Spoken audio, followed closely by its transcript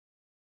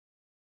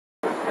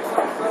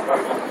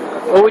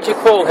What would you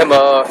call him?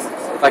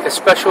 Like a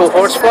special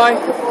horsefly?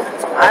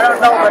 I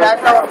don't know, but I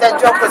know if that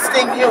joke would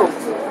sting you.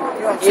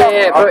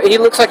 Yeah, but he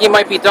looks like he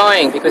might be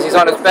dying because he's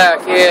on his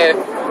back. Yeah.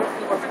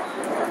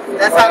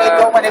 That's how they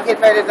go when they get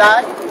ready to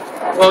die?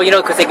 Well, you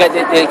know, because they got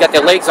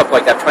their legs up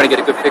like that. I'm trying to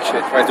get a good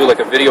picture. Trying to do like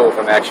a video of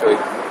him, actually.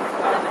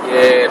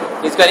 Yeah,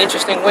 he's got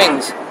interesting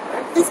wings.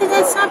 Isn't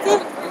that something?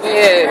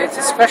 Yeah, it's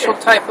a special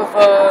type of,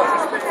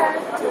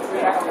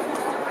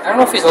 I don't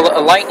know if he's a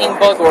lightning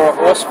bug or a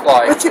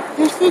horsefly. But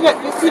you see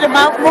the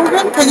mouth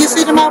moving? Can you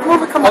see the mouth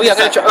moving? Come on. Oh yeah,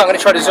 I'm gonna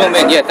try to zoom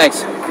in. Yeah,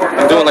 thanks.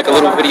 I'm doing like a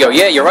little video.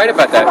 Yeah, you're right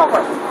about that.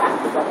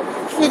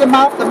 See the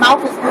mouth? The mouth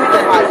is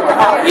moving like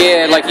that.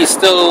 Yeah, like he's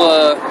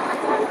still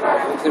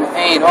in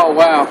pain. Oh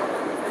wow.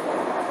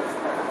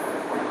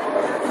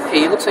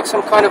 Hey, he looks like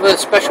some kind of a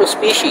special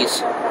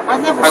species.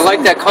 I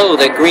like that color,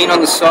 that green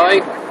on the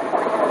side.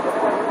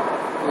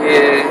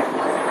 Yeah.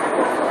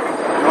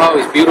 Oh,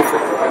 he's beautiful.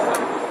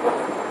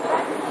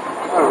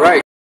 All right.